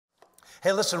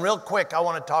Hey, listen, real quick, I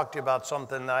want to talk to you about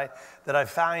something that I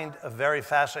find very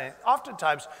fascinating.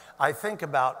 Oftentimes, I think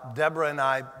about Deborah and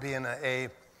I being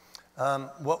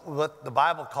what the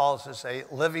Bible calls is a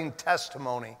living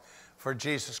testimony for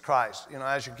Jesus Christ. You know,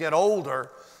 as you get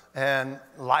older and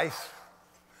life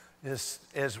is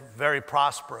very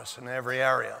prosperous in every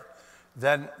area,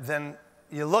 then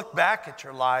you look back at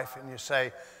your life and you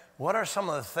say, what are some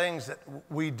of the things that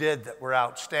we did that were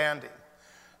outstanding?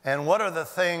 And what are the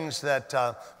things that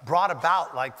brought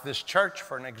about, like this church,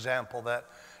 for an example, that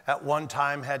at one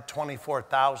time had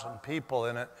 24,000 people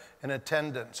in it in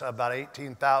attendance, about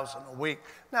 18,000 a week.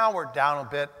 Now we're down a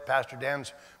bit. Pastor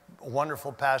Dan's a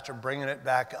wonderful pastor, bringing it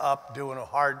back up, doing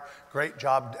a great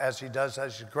job as he does.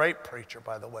 He's a great preacher,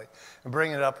 by the way. And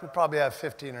bringing it up, we probably have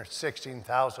 15 or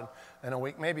 16,000 in a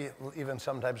week, maybe even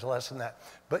sometimes less than that.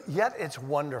 But yet it's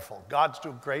wonderful. God's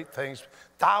doing great things.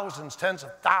 Thousands, tens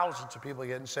of thousands of people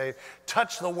getting saved.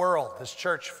 Touch the world. This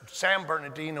church, San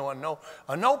Bernardino,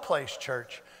 a no-place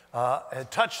church,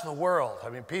 touch the world. I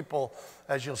mean, people,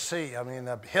 as you'll see, I mean,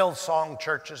 the Hillsong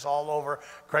churches all over,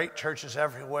 great churches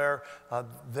everywhere,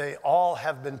 they all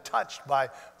have been touched by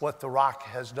what the Rock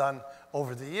has done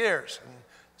over the years. And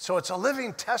so it's a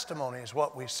living testimony is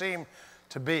what we seem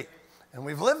to be. And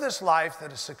we've lived this life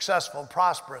that is successful and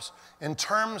prosperous in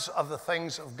terms of the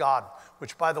things of God,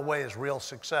 which, by the way, is real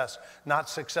success. Not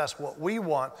success what we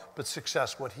want, but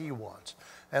success what He wants.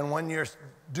 And when you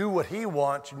do what He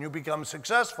wants and you become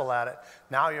successful at it,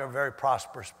 now you're a very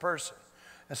prosperous person.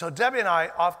 And so Debbie and I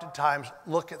oftentimes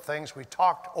look at things. We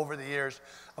talked over the years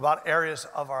about areas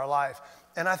of our life.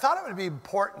 And I thought it would be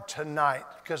important tonight,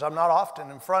 because I'm not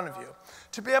often in front of you,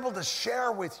 to be able to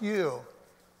share with you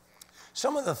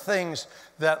some of the things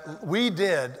that we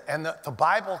did and that the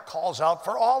Bible calls out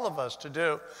for all of us to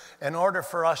do in order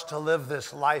for us to live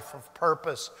this life of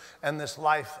purpose and this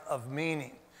life of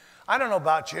meaning. I don't know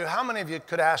about you. How many of you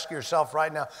could ask yourself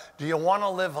right now, do you want to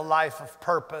live a life of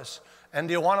purpose and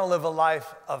do you want to live a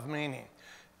life of meaning?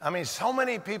 I mean, so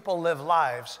many people live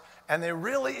lives and they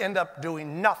really end up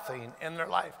doing nothing in their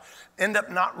life, end up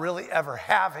not really ever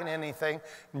having anything,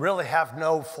 really have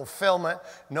no fulfillment,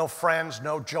 no friends,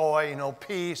 no joy, no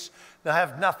peace. They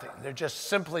have nothing. They're just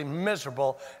simply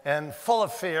miserable and full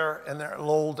of fear in their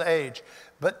old age.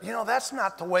 But, you know, that's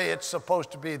not the way it's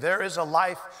supposed to be. There is a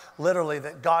life, literally,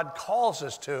 that God calls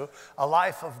us to, a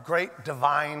life of great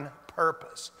divine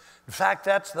purpose. In fact,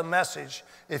 that's the message,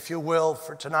 if you will,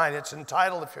 for tonight. It's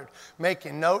entitled, if you're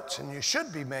making notes, and you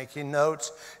should be making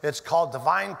notes, it's called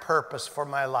Divine Purpose for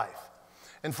My Life.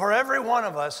 And for every one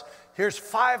of us, here's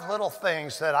 5 little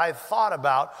things that I've thought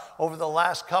about over the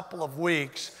last couple of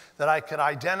weeks that I could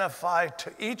identify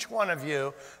to each one of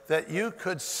you that you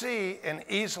could see and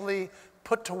easily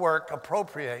put to work,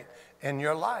 appropriate in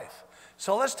your life.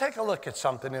 So let's take a look at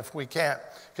something if we can,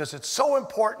 because it's so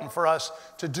important for us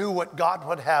to do what God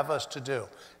would have us to do.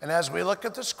 And as we look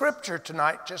at the scripture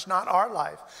tonight, just not our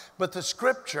life, but the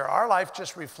scripture, our life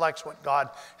just reflects what God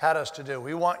had us to do.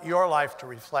 We want your life to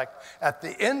reflect, at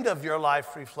the end of your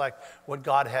life, reflect what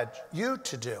God had you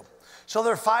to do. So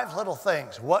there are 5 little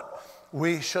things, what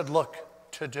we should look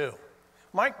to do.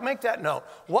 Mike, make that note,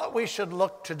 what we should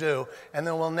look to do, and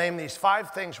then we'll name these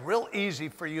 5 things real easy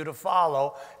for you to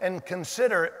follow and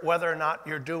consider whether or not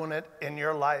you're doing it in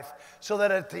your life, so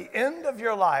that at the end of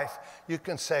your life, you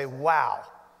can say, wow,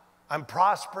 I'm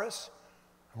prosperous,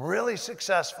 I'm really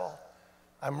successful,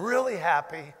 I'm really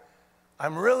happy,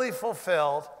 I'm really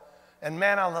fulfilled, and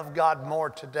man, I love God more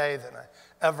today than I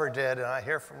ever did, and I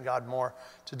hear from God more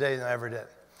today than I ever did.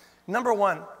 Number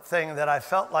one thing that I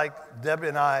felt like Debbie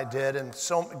and I did, and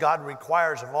so God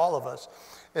requires of all of us,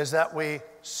 is that we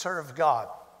serve God.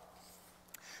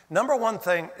 Number one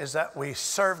thing is that we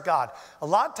serve God. A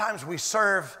lot of times we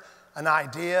serve an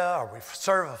idea, or we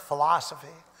serve a philosophy.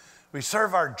 We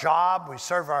serve our job, we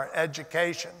serve our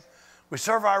education, we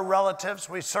serve our relatives,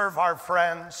 we serve our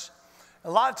friends.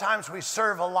 A lot of times we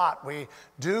serve a lot. We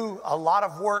do a lot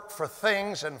of work for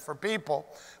things and for people,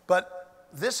 but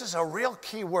this is a real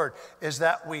key word, is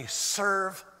that we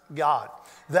serve God.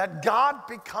 That God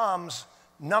becomes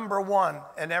number one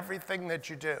in everything that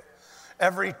you do.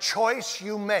 Every choice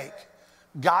you make,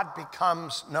 God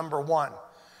becomes number one.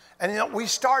 And you know, we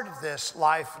started this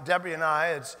life, Debbie and I,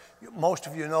 as most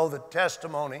of you know the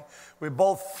testimony, we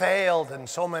both failed in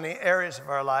so many areas of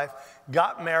our life,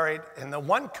 got married, and the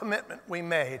one commitment we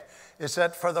made is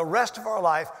that for the rest of our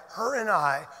life, her and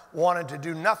I wanted to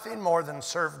do nothing more than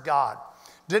serve God.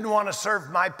 Didn't want to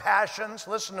serve my passions.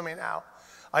 Listen to me now.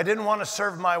 I didn't want to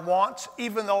serve my wants,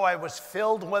 even though I was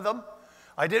filled with them.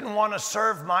 I didn't want to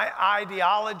serve my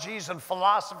ideologies and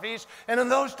philosophies. And in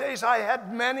those days, I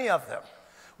had many of them.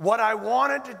 What I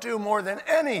wanted to do more than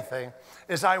anything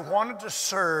is I wanted to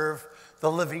serve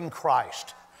the living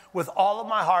Christ with all of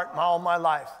my heart and all of my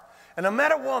life. And I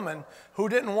met a woman who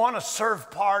didn't want to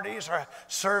serve parties or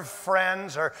serve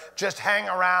friends or just hang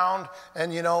around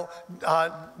and,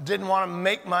 didn't want to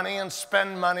make money and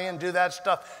spend money and do that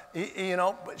stuff,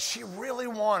 but she really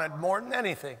wanted more than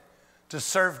anything to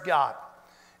serve God.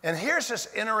 And here's this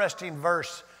interesting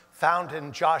verse found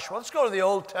in Joshua. Let's go to the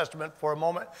Old Testament for a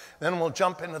moment, then we'll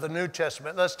jump into the New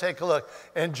Testament. Let's take a look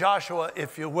in Joshua,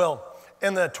 if you will,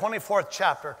 in the 24th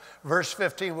chapter, verse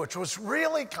 15, which was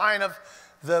really kind of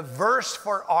the verse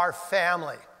for our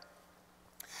family.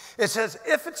 It says,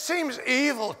 if it seems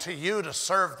evil to you to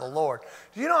serve the Lord.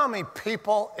 Do you know how many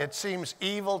people it seems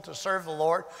evil to serve the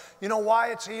Lord? You know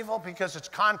why it's evil? Because it's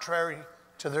contrary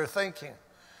to their thinking,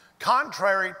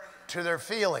 contrary to their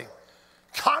feeling,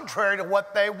 contrary to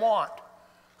what they want.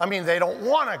 I mean, they don't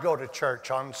want to go to church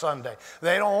on Sunday.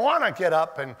 They don't want to get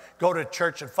up and go to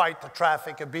church and fight the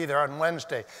traffic and be there on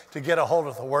Wednesday to get a hold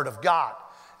of the Word of God.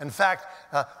 In fact,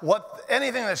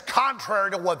 anything that's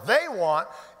contrary to what they want,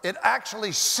 it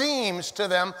actually seems to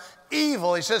them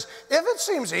evil. He says, if it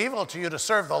seems evil to you to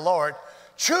serve the Lord,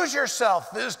 choose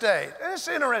yourself this day. And it's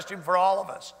interesting for all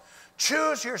of us.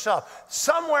 Choose yourself.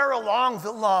 Somewhere along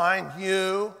the line,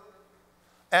 you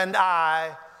and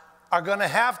I are going to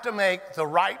have to make the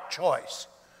right choice.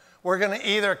 We're going to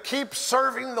either keep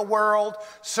serving the world,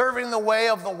 serving the way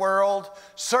of the world,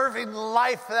 serving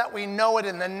life that we know it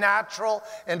in the natural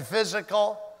and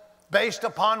physical, based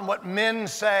upon what men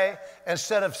say,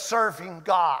 instead of serving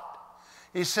God.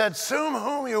 He said, assume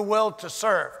whom you will to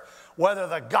serve, whether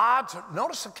the gods,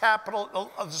 notice the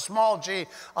capital of the small g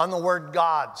on the word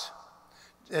gods.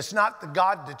 It's not the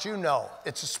God that you know.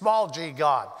 It's a small g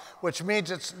God, which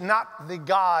means it's not the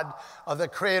God of the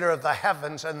creator of the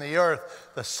heavens and the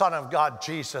earth, the Son of God,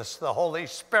 Jesus, the Holy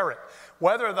Spirit.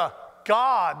 Whether the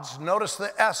gods, notice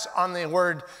the S on the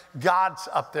word gods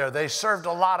up there. They served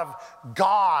a lot of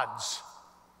gods.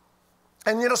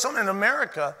 And you know something, in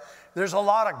America, there's a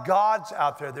lot of gods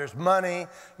out there. There's money,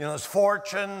 there's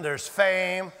fortune, there's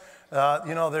fame.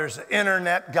 There's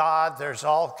internet God, there's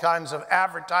all kinds of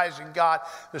advertising God,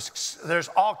 there's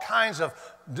all kinds of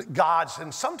gods,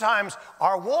 and sometimes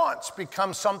our wants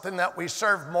become something that we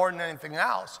serve more than anything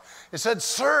else. It said,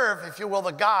 serve, if you will,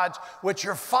 the gods which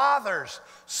your fathers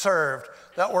served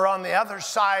that were on the other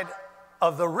side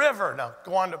of the river. Now,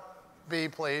 go on to B,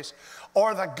 please.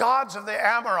 Or the gods of the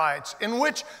Amorites, in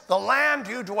which the land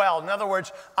you dwell. In other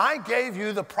words, I gave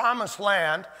you the promised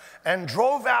land and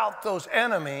drove out those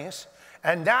enemies,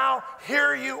 and now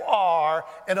here you are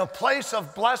in a place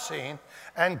of blessing,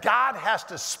 and God has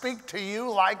to speak to you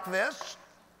like this?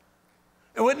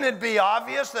 Wouldn't it be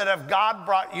obvious that if God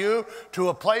brought you to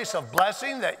a place of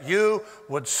blessing, that you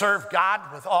would serve God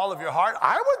with all of your heart?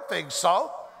 I would think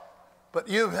so. But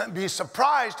you'd be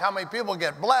surprised how many people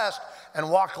get blessed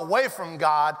and walk away from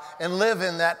God and live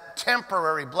in that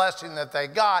temporary blessing that they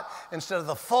got instead of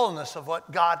the fullness of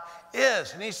what God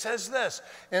is. And he says this,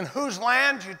 in whose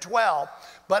land you dwell,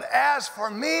 but as for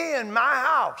me and my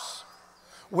house,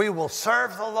 we will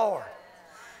serve the Lord.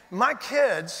 My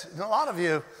kids, and a lot of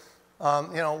you,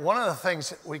 one of the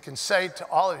things that we can say to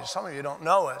all of you, some of you don't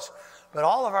know us, but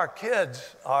all of our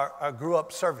kids grew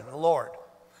up serving the Lord.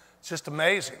 It's just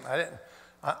amazing.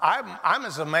 I'm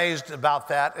as amazed about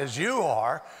that as you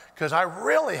are, because I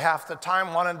really half the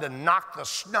time wanted to knock the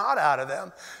snot out of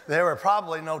them. They were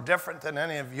probably no different than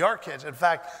any of your kids. In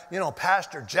fact,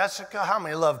 Pastor Jessica, how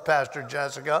many love Pastor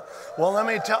Jessica? Well, let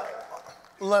me tell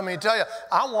you,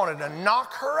 I wanted to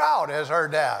knock her out as her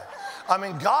dad. I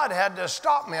mean, God had to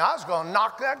stop me. I was going to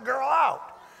knock that girl out.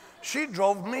 She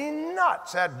drove me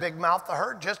nuts, that big mouth of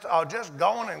her, just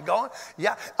going and going.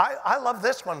 Yeah, I love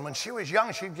this one. When she was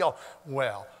young, she'd go,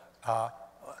 well,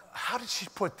 how did she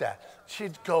put that?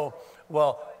 She'd go,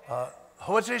 well,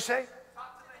 what did she say?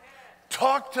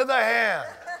 Talk to the hand.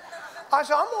 I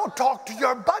said, I'm going to talk to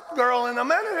your butt, girl, in a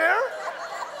minute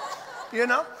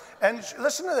here. And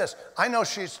listen to this. I know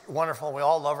she's wonderful. We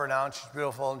all love her now, and she's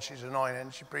beautiful, and she's anointed,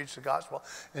 and she preached the gospel,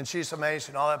 and she's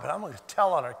amazing and all that, but I'm going to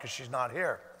tell on her because she's not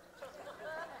here.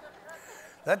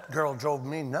 That girl drove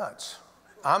me nuts.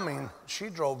 I mean, she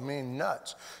drove me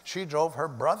nuts. She drove her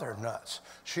brother nuts.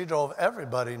 She drove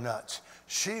everybody nuts.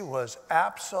 She was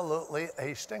absolutely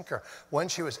a stinker. When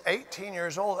she was 18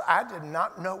 years old, I did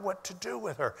not know what to do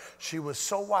with her. She was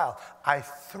so wild. I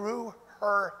threw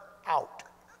her out.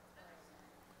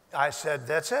 I said,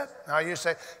 that's it. Now you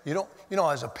say,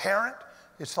 as a parent,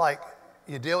 it's like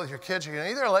you deal with your kids. You can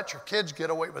either let your kids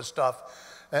get away with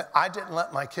stuff. I didn't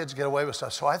let my kids get away with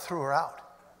stuff, so I threw her out.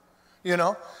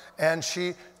 And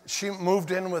she she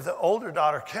moved in with the older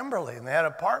daughter, Kimberly, and they had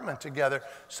an apartment together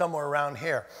somewhere around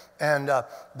here. And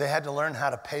they had to learn how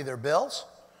to pay their bills.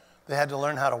 They had to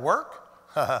learn how to work.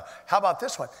 How about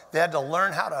this one? They had to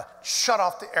learn how to shut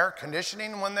off the air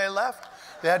conditioning when they left.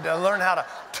 They had to learn how to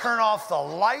turn off the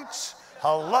lights.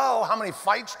 Hello, how many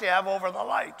fights do you have over the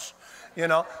lights? You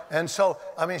know, and so,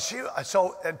 I mean,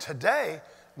 and today,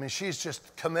 I mean, she's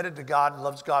just committed to God,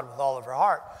 loves God with all of her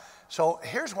heart. So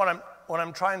here's what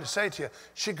I'm trying to say to you.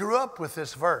 She grew up with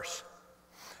this verse.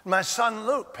 My son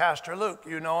Luke, Pastor Luke,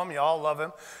 you know him, you all love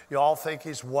him. You all think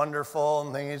he's wonderful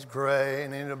and think he's great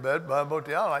and he's a bed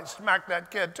hotel. I smacked that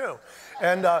kid too.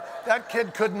 And that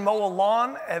kid couldn't mow a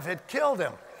lawn if it killed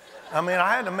him. I mean,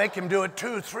 I had to make him do it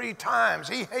 2-3 times.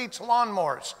 He hates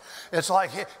lawnmowers. It's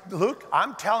like, hey, Luke,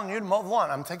 I'm telling you to mow the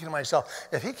lawn. I'm thinking to myself,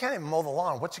 if he can't even mow the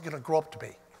lawn, what's he going to grow up to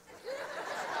be?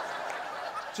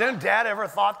 Has Dad ever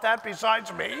thought that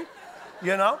besides me?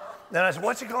 You know? Then I said,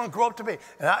 what's he going to grow up to be?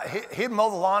 And he'd mow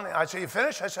the lawn. I said, you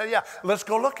finished? I said, yeah, let's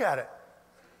go look at it.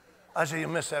 I said, you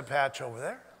missed that patch over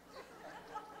there?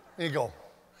 And you go,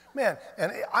 man,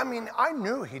 and I mean, I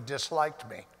knew he disliked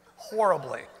me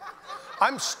horribly.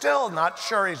 I'm still not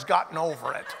sure he's gotten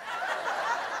over it.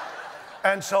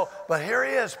 And so, but here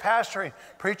he is, pastoring,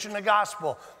 preaching the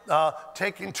gospel,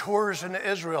 taking tours into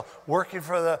Israel, working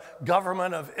for the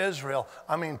government of Israel.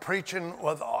 I mean, preaching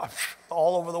with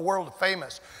all over the world,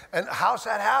 famous. And how's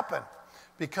that happen?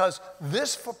 Because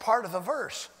this part of the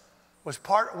verse was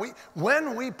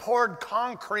when we poured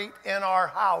concrete in our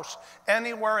house,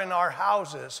 anywhere in our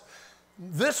houses,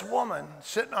 this woman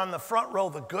sitting on the front row,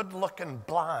 the good-looking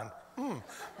blonde,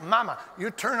 Mama, you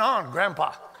turn on,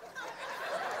 Grandpa.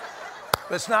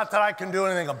 It's not that I can do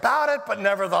anything about it, but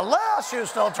nevertheless, you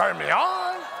still turn me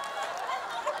on.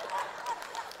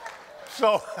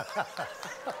 So,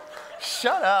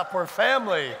 shut up, we're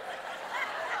family.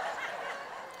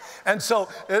 And so,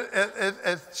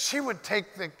 she would take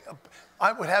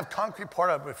I would have concrete poured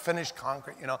out, finished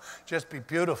concrete, you know, just be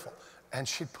beautiful. And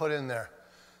she'd put in there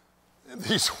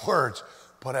these words,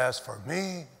 but as for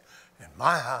me, in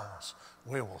my house,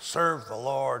 we will serve the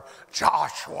Lord.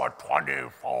 Joshua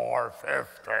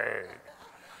 24:15.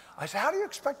 I said, how do you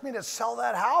expect me to sell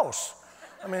that house?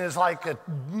 I mean, it's like a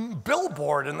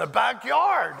billboard in the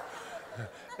backyard.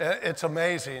 It's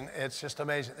amazing. It's just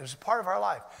amazing. It was a part of our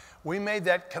life. We made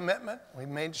that commitment. We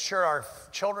made sure our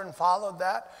children followed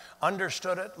that,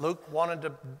 understood it. Luke wanted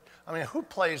to, I mean, who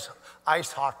plays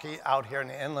ice hockey out here in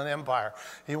the Inland Empire?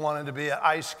 He wanted to be an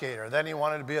ice skater. Then he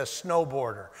wanted to be a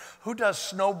snowboarder. Who does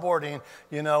snowboarding,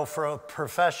 you know, for a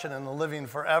profession and a living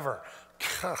forever?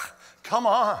 Come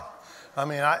on. I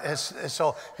mean,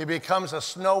 so he becomes a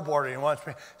snowboarder. He wants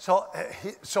me.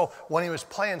 So when he was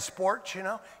playing sports, you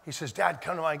know, he says, Dad,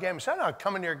 come to my game. I said, no,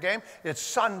 come to your game. It's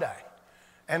Sunday.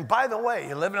 And by the way,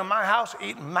 you're living in my house,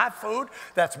 eating my food.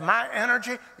 That's my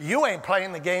energy. You ain't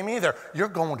playing the game either. You're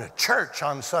going to church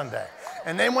on Sunday.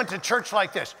 And they went to church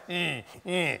like this. I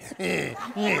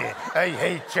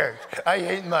hate church. I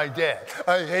hate my dad.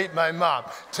 I hate my mom.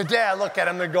 Today I look at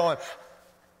them, they're going,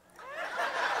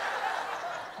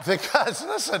 because,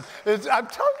 listen, I'm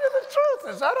telling you the truth.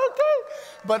 Is that okay?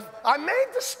 But I made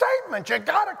the statement. You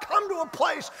got to come to a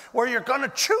place where you're going to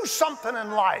choose something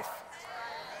in life.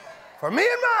 For me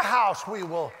and my house, we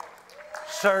will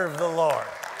serve the Lord.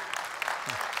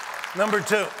 Number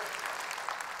 2,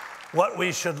 what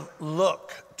we should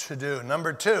look to do.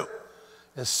 Number 2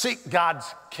 is seek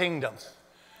God's kingdom.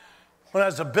 When I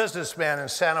was a businessman in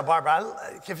Santa Barbara,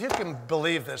 if you can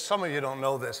believe this, some of you don't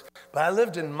know this, but I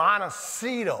lived in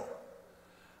Montecito.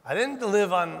 I didn't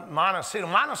live on Montecito.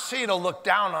 Montecito looked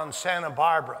down on Santa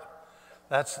Barbara.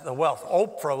 That's the wealth.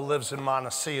 Oprah lives in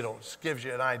Montecito. Just gives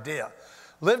you an idea.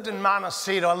 Lived in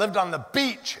Montecito. I lived on the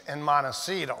beach in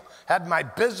Montecito. Had my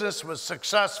business, was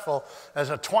successful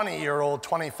as a 20-year-old,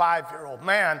 25-year-old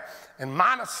man in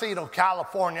Montecito,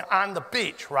 California, on the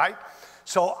beach, right?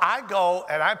 So I go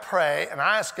and I pray and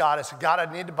I ask God, I said, God,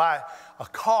 I need to buy a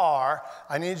car.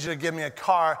 I need you to give me a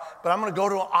car, but I'm going to go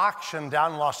to an auction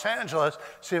down in Los Angeles,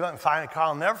 see if I can find a car.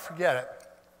 I'll never forget it.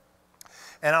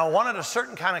 And I wanted a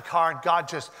certain kind of car, and God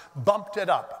just bumped it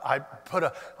up. I put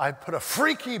a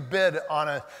freaky bid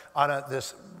on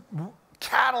this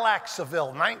Cadillac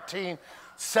Seville,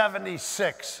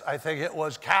 1976, I think it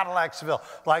was, Cadillac Seville.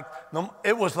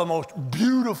 It was the most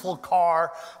beautiful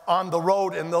car on the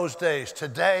road in those days.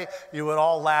 Today, you would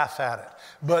all laugh at it.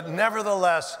 But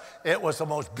nevertheless, it was the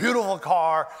most beautiful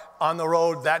car on the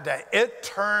road that day. It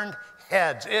turned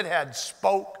heads. It had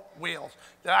spoke wheels.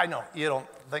 I know you don't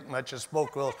think much of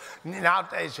spoke wheels.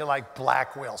 Nowadays, you like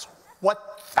black wheels.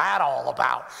 what's that all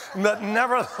about? But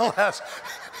nevertheless,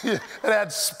 it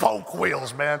had spoke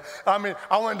wheels, man. I mean,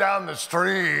 I went down the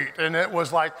street, and it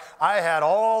was like I had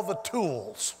all the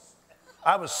tools.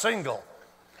 I was single,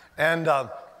 and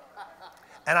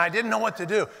I didn't know what to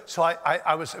do. So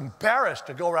I was embarrassed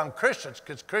to go around Christians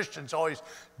because Christians always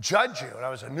judge you. And I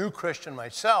was a new Christian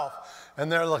myself. And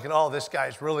they're looking, oh, this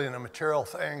guy's really into material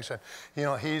things. And, you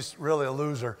know, he's really a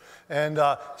loser. And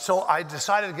so I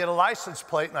decided to get a license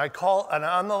plate. And and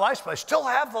on the license plate, I still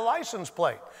have the license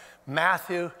plate.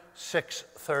 Matthew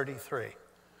 6:33.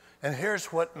 And here's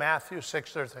what Matthew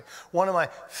 6:33.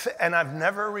 And I've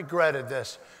never regretted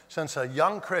this since a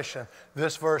young Christian.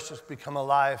 This verse has become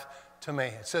alive to me.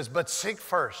 It says, but seek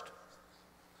first.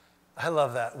 I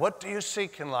love that. What do you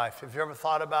seek in life? Have you ever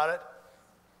thought about it?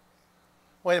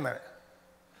 Wait a minute.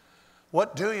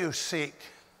 What do you seek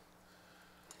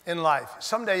in life?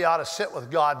 Someday you ought to sit with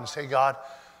God and say, God,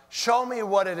 show me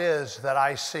what it is that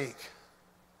I seek.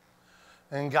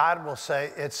 And God will say,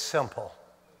 it's simple.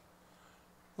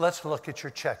 Let's look at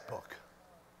your checkbook.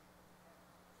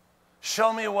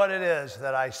 Show me what it is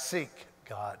that I seek,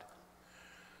 God.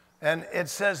 And it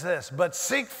says this, but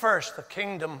seek first the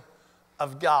kingdom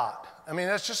of God. I mean,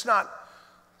 it's just not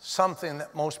something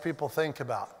that most people think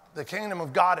about. The kingdom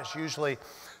of God is usually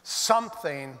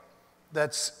something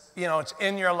that's, you know, it's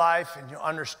in your life and you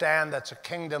understand that's a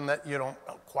kingdom that you don't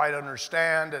quite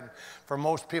understand. And for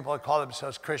most people that call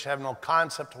themselves Christian have no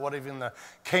concept of what even the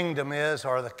kingdom is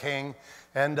or the king.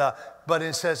 And but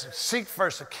it says, seek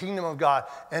first the kingdom of God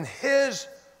and his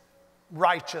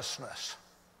righteousness.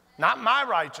 Not my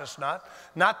righteousness,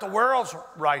 not the world's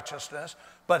righteousness,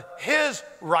 but his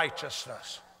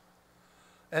righteousness.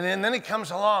 And then he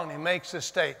comes along and he makes this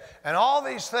state, and all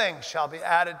these things shall be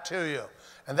added to you.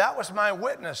 And that was my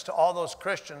witness to all those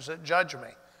Christians that judge me.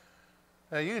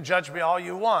 Now, you can judge me all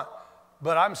you want,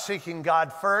 but I'm seeking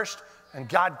God first, and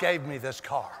God gave me this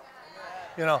car.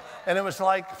 You know, and it was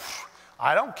like,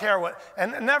 I don't care what,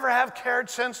 and never have cared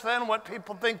since then what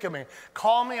people think of me.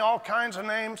 Call me all kinds of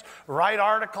names, write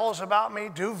articles about me,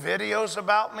 do videos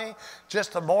about me.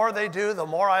 Just the more they do, the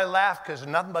more I laugh because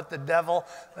nothing but the devil.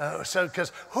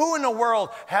 Because who in the world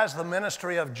has the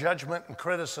ministry of judgment and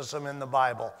criticism in the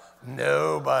Bible?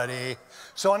 Nobody.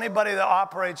 So anybody that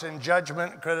operates in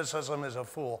judgment and criticism is a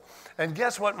fool. And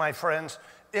guess what, my friends?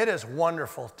 It is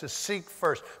wonderful to seek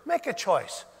first. Make a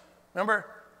choice. Remember,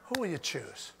 who will you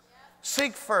choose?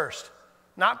 Seek first,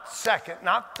 not second,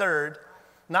 not third,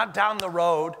 not down the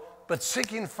road, but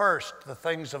seeking first the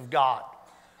things of God.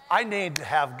 I need to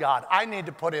have God. I need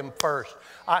to put him first.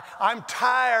 I'm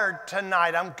tired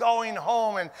tonight. I'm going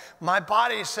home, and my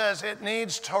body says it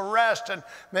needs to rest and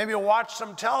maybe watch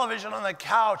some television on the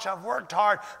couch. I've worked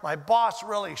hard. My boss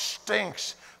really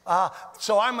stinks.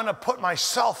 So I'm going to put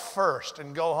myself first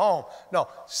and go home. No,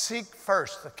 seek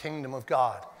first the kingdom of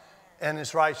God and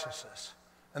his righteousness.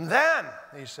 And then,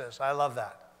 he says, I love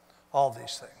that, all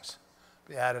these things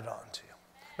be added on to you.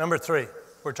 Number 3,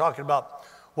 we're talking about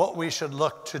what we should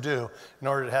look to do in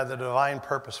order to have the divine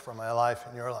purpose for my life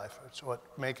and your life. It's what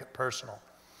make it personal.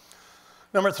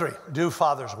 Number 3, do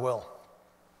Father's will.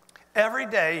 Every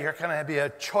day, you're going to be a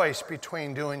choice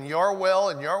between doing your will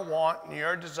and your want and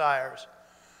your desires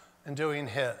and doing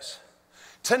his.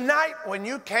 Tonight, when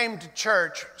you came to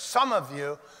church, some of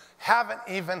you haven't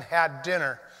even had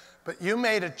dinner. But you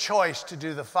made a choice to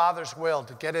do the Father's will,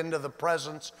 to get into the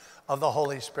presence of the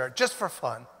Holy Spirit. Just for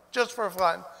fun. Just for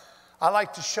fun. I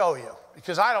like to show you.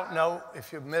 Because I don't know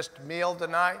if you missed a meal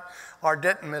tonight or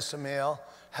didn't miss a meal.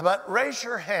 But raise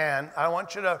your hand. I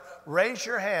want you to raise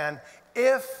your hand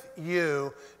if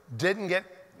you didn't get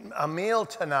a meal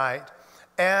tonight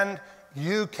and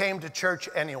you came to church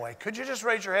anyway. Could you just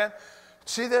raise your hand?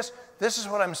 See this? This is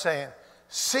what I'm saying.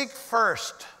 Seek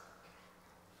first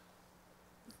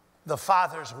the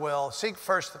Father's will. Seek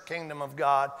first the kingdom of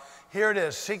God. Here it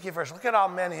is. Seek ye first. Look at how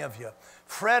many of you.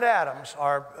 Fred Adams,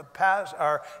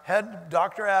 our head,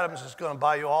 Dr. Adams, is going to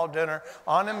buy you all dinner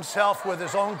on himself with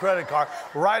his own credit card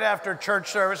right after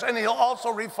church service. And he'll also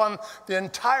refund the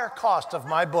entire cost of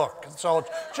my book. So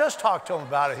just talk to him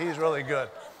about it. He's really good.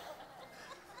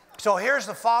 So here's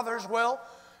the Father's will,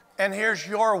 and here's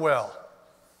your will.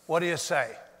 What do you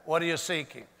say? What are you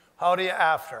seeking? How are you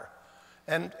after?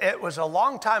 And it was a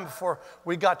long time before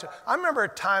we got to, I remember a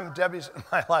time, Debbie's in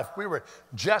my life, we were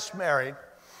just married,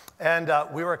 and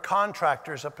we were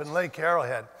contractors up in Lake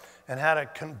Arrowhead and had a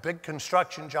big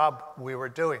construction job we were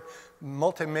doing,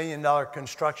 multi-million-dollar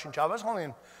construction job. I was only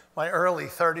in my early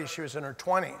 30s, she was in her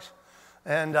 20s.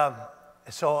 And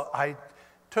so I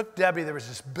took Debbie, there was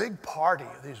this big party,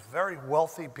 these very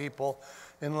wealthy people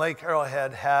in Lake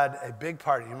Arrowhead had a big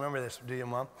party. You remember this, do you,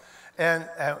 Mom? And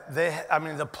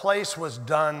the place was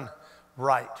done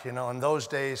right, you know, in those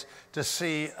days, to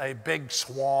see a big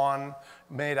swan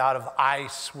made out of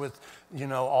ice with, you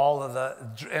know,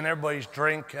 and everybody's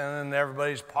drinking and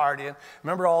everybody's partying.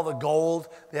 Remember all the gold?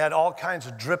 They had all kinds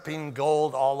of dripping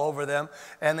gold all over them,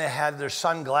 and they had their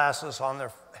sunglasses on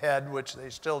their head, which they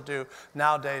still do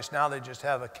nowadays. Now they just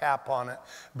have a cap on it,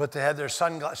 but they had their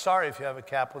sunglasses. Sorry if you have a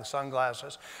cap with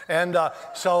sunglasses. And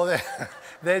so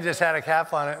they just had a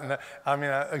cap on it, and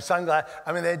a sunglass.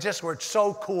 I mean, they just were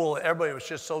so cool. Everybody was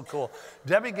just so cool.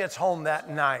 Debbie gets home that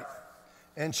night,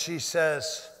 and she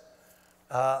says,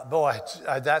 boy,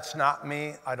 that's not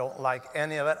me. I don't like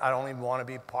any of it. I don't even want to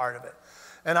be part of it.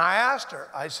 And I asked her,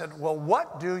 I said, well,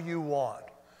 what do you want?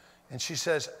 And she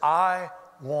says, I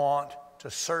want to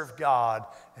serve God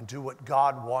and do what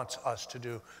God wants us to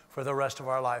do for the rest of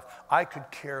our life. I could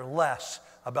care less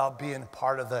about being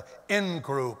part of the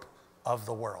in-group of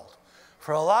the world.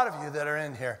 For a lot of you that are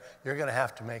in here, you're going to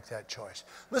have to make that choice.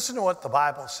 Listen to what the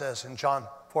Bible says in John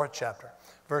 4th chapter,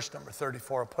 verse number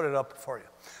 34. I'll put it up for you.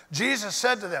 Jesus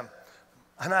said to them,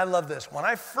 and I love this. When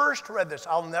I first read this,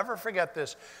 I'll never forget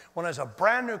this. When I was a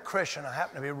brand new Christian, I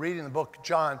happened to be reading the book of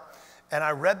John, and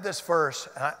I read this verse,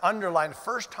 and I underlined,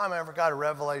 first time I ever got a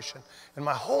revelation in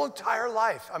my whole entire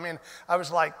life. I mean, I was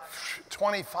like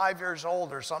 25 years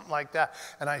old or something like that,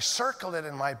 and I circled it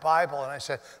in my Bible, and I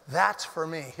said, that's for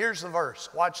me. Here's the verse.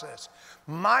 Watch this.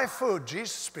 My food,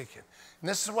 Jesus speaking, and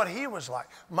this is what he was like.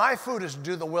 My food is to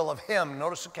do the will of him.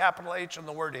 Notice the capital H in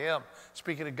the word him,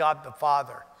 speaking of God the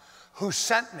Father, who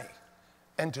sent me,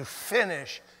 and to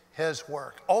finish his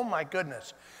work. Oh, my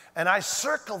goodness. And I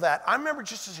circled that. I remember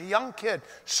just as a young kid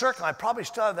circling. I probably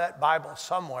still have that Bible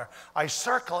somewhere. I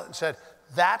circled it and said,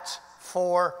 that's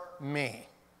for me.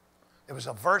 It was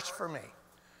a verse for me.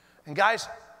 And guys,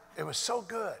 it was so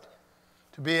good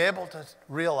to be able to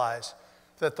realize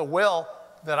that the will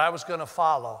that I was going to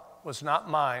follow was not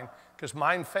mine, because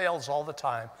mine fails all the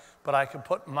time, but I can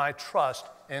put my trust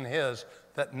in his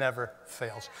that never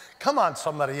fails. Come on,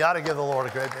 somebody. You ought to give the Lord a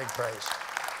great big praise.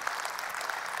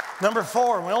 Number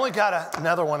 4, we only got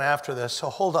another one after this, so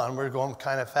hold on, we're going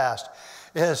kind of fast,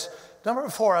 is number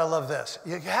 4, I love this.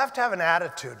 You have to have an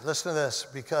attitude. Listen to this,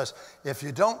 because if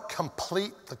you don't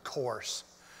complete the course,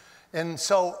 and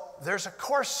so there's a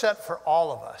course set for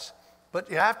all of us,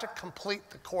 but you have to complete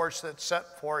the course that's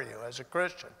set for you as a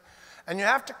Christian, and you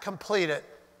have to complete it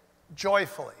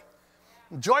joyfully.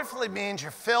 Joyfully means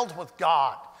you're filled with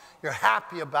God. You're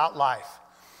happy about life.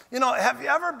 You know, have you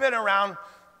ever been around,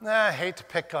 I hate to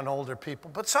pick on older people,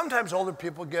 but sometimes older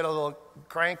people get a little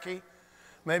cranky.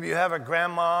 Maybe you have a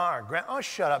grandma or oh,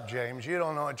 shut up, James. You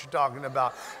don't know what you're talking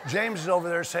about. James is over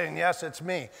there saying, yes, it's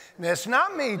me. And it's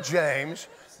not me, James.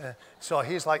 So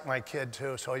he's like my kid,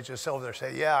 too. So he's just over there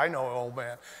saying, yeah, I know, old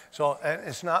man. So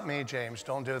it's not me, James.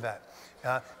 Don't do that.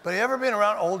 But you ever been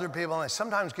around older people and they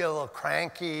sometimes get a little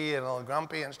cranky and a little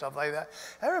grumpy and stuff like that?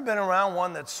 Ever been around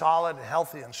one that's solid and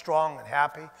healthy and strong and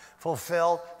happy,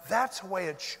 fulfilled? That's the way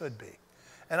it should be.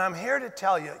 And I'm here to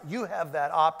tell you, you have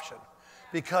that option,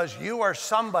 because you are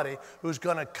somebody who's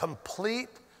going to complete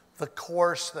the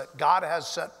course that God has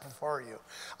set before you.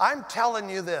 I'm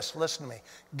telling you this, listen to me.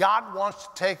 God wants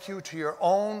to take you to your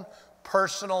own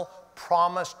personal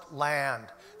promised land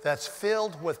that's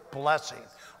filled with blessing.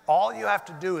 All you have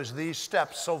to do is these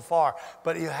steps so far,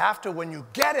 but you have to, when you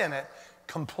get in it,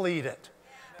 complete it.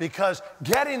 Because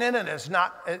getting in it is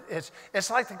not,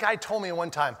 it's like the guy told me one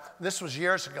time, this was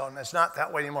years ago, and it's not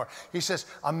that way anymore. He says,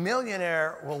 a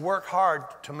millionaire will work hard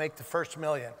to make the first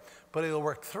million, but he'll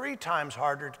work 3 times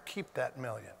harder to keep that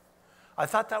million. I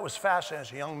thought that was fascinating.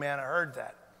 As a young man, I heard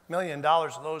that. $1 million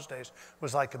in those days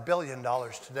was like $1 billion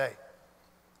today.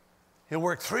 He'll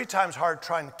work 3 times hard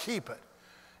trying to keep it.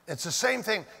 It's the same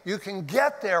thing. You can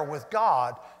get there with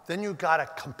God, then you've got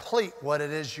to complete what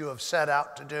it is you have set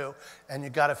out to do, and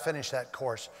you've got to finish that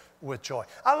course with joy.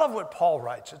 I love what Paul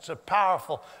writes. It's a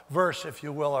powerful verse, if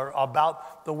you will, or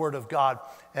about the Word of God.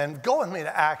 And go with me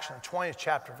to Acts, 20th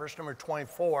chapter, verse number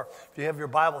 24. If you have your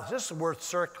Bible, this is worth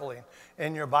circling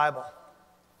in your Bible.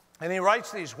 And he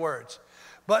writes these words,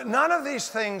 but none of these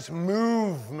things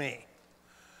move me.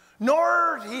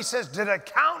 Nor, he says, did I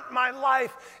count my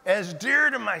life as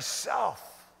dear to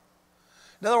myself.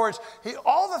 In other words,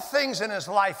 all the things in his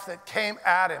life that came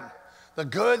at him, the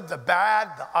good, the bad,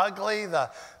 the ugly,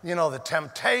 the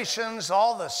temptations,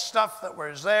 all the stuff that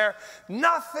was there,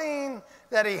 nothing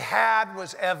that he had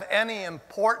was of any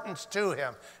importance to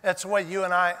him. That's the way you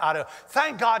and I ought to.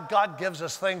 Thank God God gives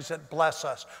us things that bless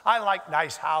us. I like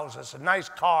nice houses and nice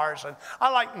cars, and I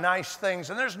like nice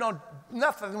things, and there's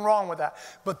nothing wrong with that.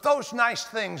 But those nice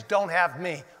things don't have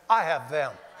me. I have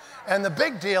them. And the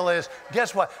big deal is,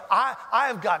 guess what? I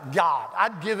have got God.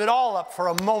 I'd give it all up for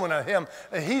a moment of him.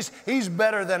 He's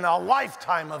better than a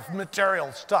lifetime of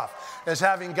material stuff, as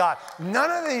having God. None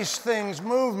of these things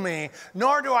move me,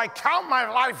 nor do I count my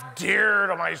life dear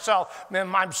to myself.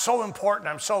 Man, I'm so important.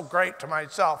 I'm so great to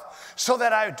myself. So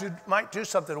that I might do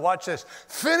something. Watch this.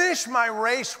 Finish my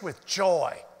race with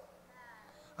joy.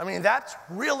 I mean, that's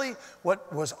really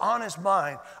what was on his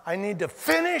mind. I need to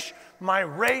finish my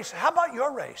race. How about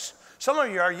your race? Some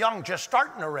of you are young, just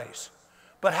starting a race.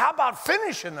 But how about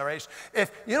finishing the race?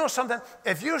 If you know something,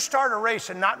 if you start a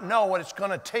race and not know what it's going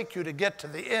to take you to get to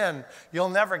the end, you'll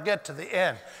never get to the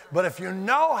end. But if you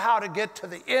know how to get to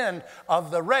the end of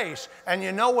the race and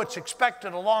you know what's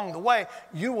expected along the way,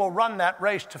 you will run that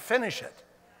race to finish it.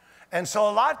 And so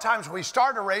a lot of times we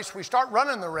start a race, we start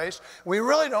running the race, we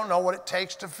really don't know what it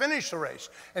takes to finish the race.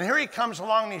 And here he comes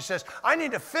along and he says, I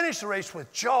need to finish the race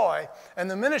with joy and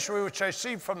the ministry which I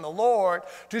received from the Lord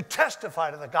to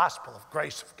testify to the gospel of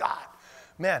grace of God.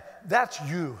 Man, that's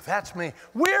you, that's me.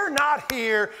 We're not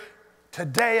here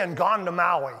today and gone to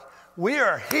Maui. We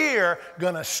are here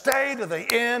going to stay to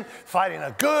the end, fighting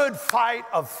a good fight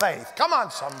of faith. Come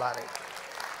on, somebody.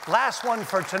 Last one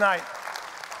for tonight.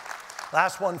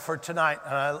 Last one for tonight,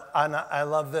 and I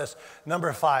love this.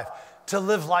 Number 5, to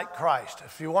live like Christ.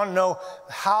 If you want to know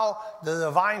how the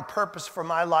divine purpose for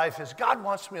my life is, God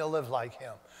wants me to live like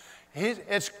him.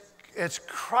 It's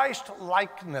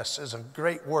Christ-likeness is a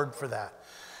great word for that.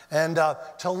 And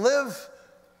to live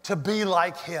to be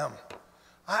like him.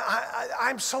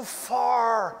 I'm so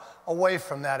far away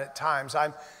from that at times.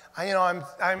 I'm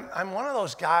one of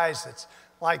those guys that's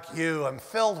like you. I'm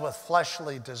filled with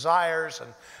fleshly desires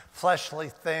and fleshly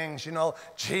things. You know,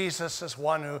 Jesus is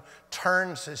one who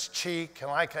turns his cheek. And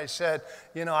like I said,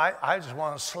 you know, I just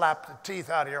want to slap the teeth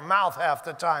out of your mouth half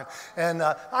the time. And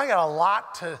I got a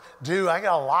lot to do. I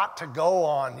got a lot to go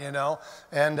on, you know.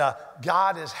 And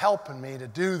God is helping me to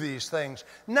do these things.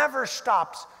 Never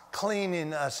stops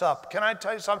cleaning us up. Can I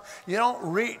tell you something? You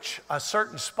don't reach a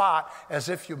certain spot as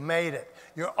if you made it.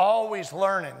 You're always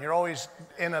learning. You're always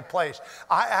in a place.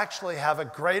 I actually have a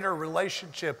greater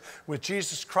relationship with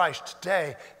Jesus Christ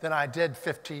today than I did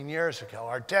 15 years ago,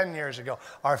 or 10 years ago,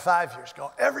 or 5 years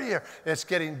ago. Every year, it's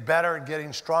getting better and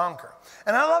getting stronger.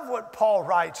 And I love what Paul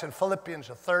writes in Philippians,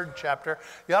 the 3rd chapter.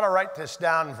 You ought to write this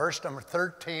down in verse number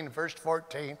 13, verse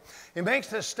 14. He makes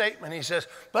this statement. He says,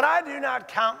 but I do not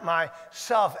count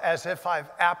myself as if I've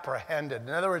apprehended. In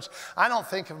other words, I don't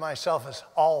think of myself as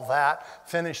all that,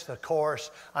 finished the course,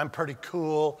 I'm pretty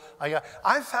cool.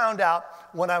 I found out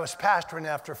when I was pastoring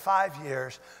after 5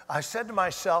 years, I said to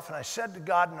myself, and I said to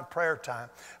God in a prayer time,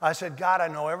 I said, God, I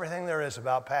know everything there is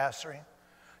about pastoring.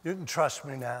 You can trust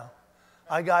me now.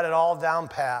 I got it all down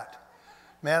pat.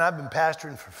 Man, I've been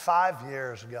pastoring for 5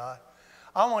 years, God.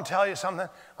 I want to tell you something.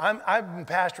 I've been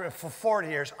pastoring for 40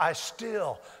 years. I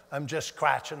still am just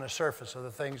scratching the surface of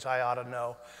the things I ought to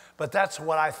know. But that's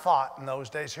what I thought in those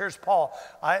days. Here's Paul.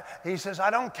 He says,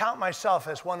 I don't count myself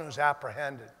as one who's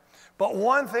apprehended. But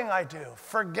one thing I do,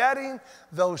 forgetting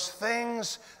those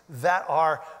things that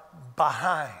are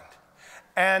behind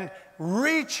and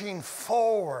reaching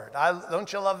forward.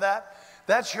 Don't you love that?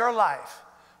 That's your life.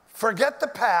 Forget the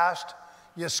past.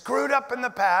 You screwed up in the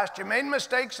past. You made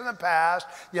mistakes in the past.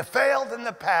 You failed in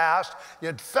the past.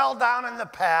 You fell down in the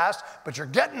past. But you're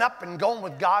getting up and going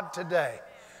with God today.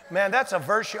 Man, that's a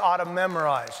verse you ought to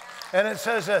memorize. And it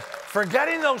says,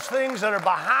 forgetting those things that are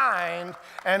behind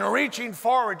and reaching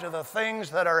forward to the things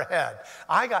that are ahead.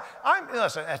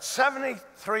 Listen, at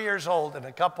 73 years old in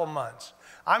a couple months,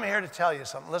 I'm here to tell you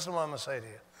something. Listen to what I'm going to say to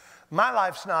you. My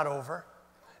life's not over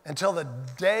until the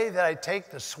day that I take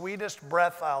the sweetest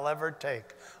breath I'll ever take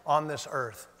on this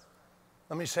earth.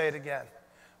 Let me say it again.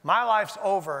 My life's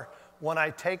over when I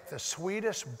take the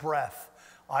sweetest breath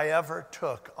I ever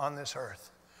took on this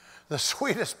earth. The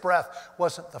sweetest breath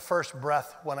wasn't the first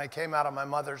breath when I came out of my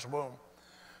mother's womb.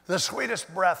 The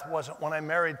sweetest breath wasn't when I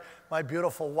married my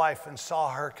beautiful wife and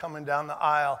saw her coming down the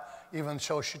aisle, even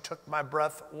though she took my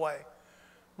breath away.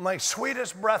 My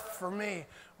sweetest breath for me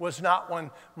was not when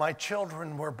my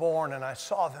children were born and I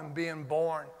saw them being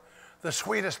born. The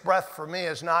sweetest breath for me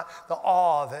is not the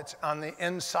awe that's on the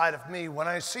inside of me when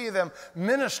I see them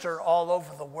minister all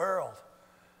over the world.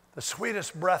 The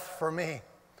sweetest breath for me,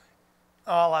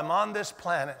 while I'm on this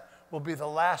planet, will be the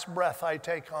last breath I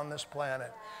take on this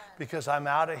planet, because I'm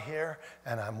out of here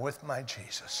and I'm with my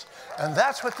Jesus. And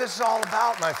that's what this is all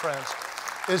about, my friends,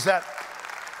 is that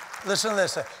Listen to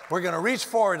this. We're going to reach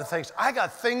forward to things. I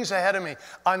got things ahead of me.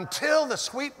 Until the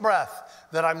sweet breath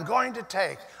that I'm going to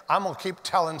take, I'm going to keep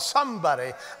telling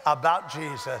somebody about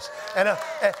Jesus. And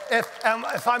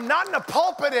if I'm not in the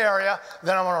pulpit area,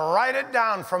 then I'm going to write it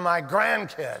down for my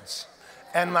grandkids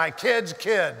and my kids'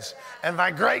 kids and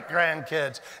my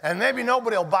great-grandkids. And maybe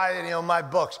nobody will buy any of my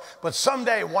books, but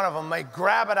someday one of them may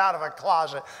grab it out of a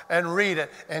closet and read it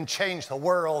and change the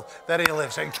world that he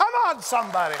lives in. Come on,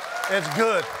 somebody. It's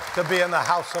good to be in the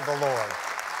house of the Lord.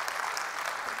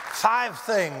 5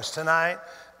 things tonight.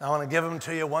 I want to give them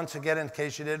to you once again in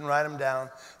case you didn't write them down,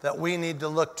 that we need to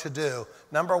look to do.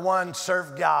 Number 1,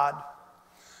 serve God.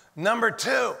 Number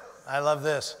 2, I love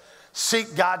this,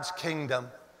 seek God's kingdom.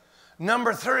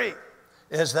 Number 3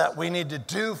 is that we need to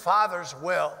do Father's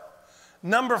will.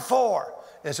 Number 4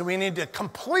 is we need to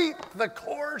complete the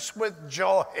course with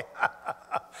joy.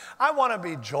 I want to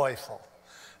be joyful.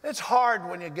 It's hard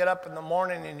when you get up in the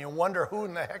morning and you wonder who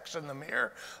in the heck's in the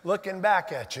mirror looking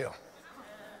back at you.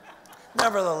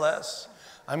 Nevertheless,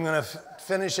 I'm going to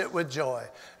finish it with joy.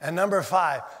 And number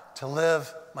 5, to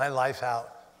live my life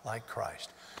out like Christ.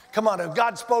 Come on, if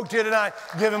God spoke to you tonight,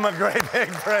 give him a great big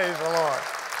praise the Lord.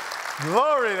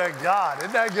 Glory to God.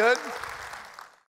 Isn't that good?